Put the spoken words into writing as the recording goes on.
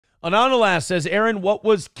Anonymous says, Aaron, what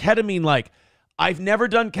was ketamine like? I've never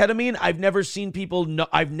done ketamine. I've never seen people.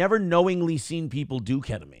 I've never knowingly seen people do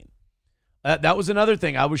ketamine. That was another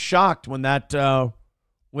thing. I was shocked when that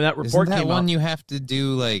report isn't that came one out. you have to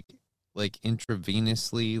do like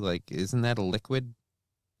intravenously? Like, isn't that a liquid?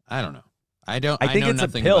 I don't know. I think know it's a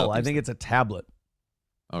nothing pill. about I these think things. it's a tablet.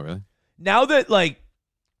 Oh, really? Now that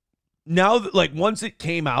once it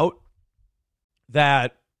came out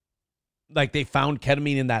that like they found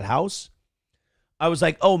ketamine in that house, I was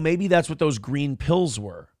like, oh, maybe that's what those green pills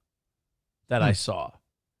were that I saw.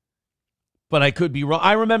 But I could be wrong.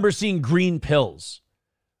 I remember seeing green pills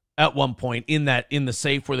at one point in the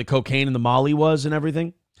safe where the cocaine and the Molly was and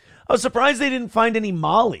everything. I was surprised they didn't find any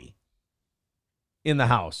Molly in the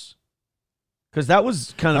house. Because that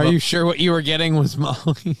was kind of... Are you sure what you were getting was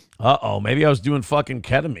Molly? Uh-oh, maybe I was doing fucking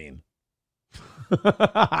ketamine.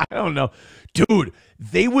 I don't know. Dude,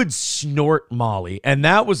 they would snort Molly. And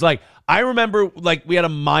that was like... I remember like we had a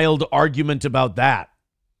mild argument about that.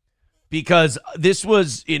 Because this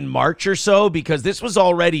was in March or so. Because this was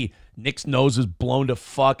already... Nick's nose was blown to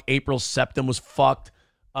fuck. April's septum was fucked.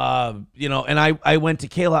 And I went to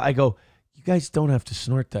Kayla. I go, you guys don't have to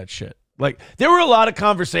snort that shit. Like, there were a lot of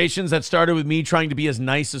conversations that started with me trying to be as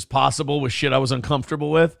nice as possible with shit I was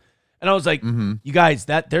uncomfortable with. And I was like, you guys,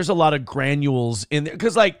 there's a lot of granules in there.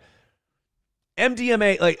 Because, like,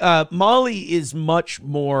 MDMA, like, Molly is much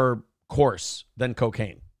more coarse than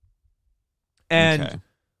cocaine. And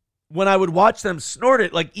when I would watch them snort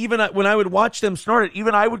it, like, even when I would watch them snort it,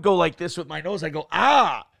 even I would go like this with my nose. I go,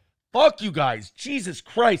 fuck you guys. Jesus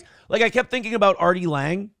Christ. Like, I kept thinking about Artie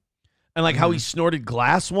Lang and, like, how he snorted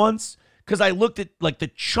glass once. Because I looked at, like, the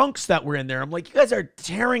chunks that were in there. I'm like, you guys are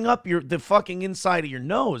tearing up the fucking inside of your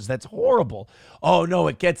nose. That's horrible. Oh, no,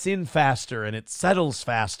 it gets in faster, and it settles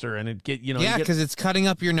faster, and it get, Yeah, because it's cutting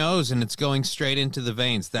up your nose, and it's going straight into the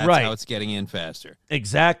veins. That's how it's getting in faster.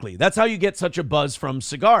 Exactly. That's how you get such a buzz from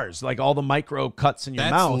cigars, like all the micro cuts in your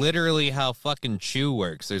mouth. That's literally how fucking chew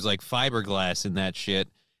works. There's, like, fiberglass in that shit,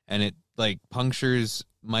 and it, like,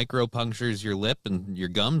 micro punctures your lip and your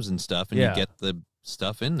gums and stuff, and you get the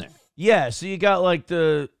stuff in there. Yeah, so you got like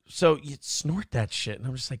so you snort that shit, and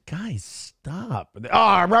I'm just like, guys, stop. Like,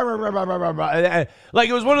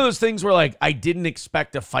 it was one of those things where like I didn't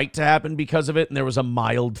expect a fight to happen because of it, and there was a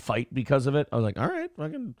mild fight because of it. I was like, all right,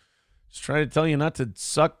 fucking just trying to tell you not to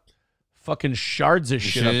suck fucking shards of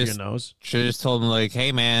shit up your nose. Should have just told him like,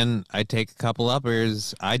 hey man, I take a couple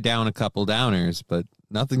uppers, I down a couple downers, but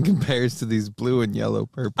nothing compares to these blue and yellow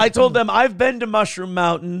purple. I told them I've been to Mushroom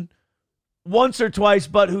Mountain once or twice,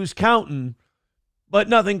 but who's counting? But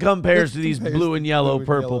nothing compares to these blue and yellow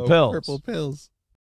purple pills. Purple pills.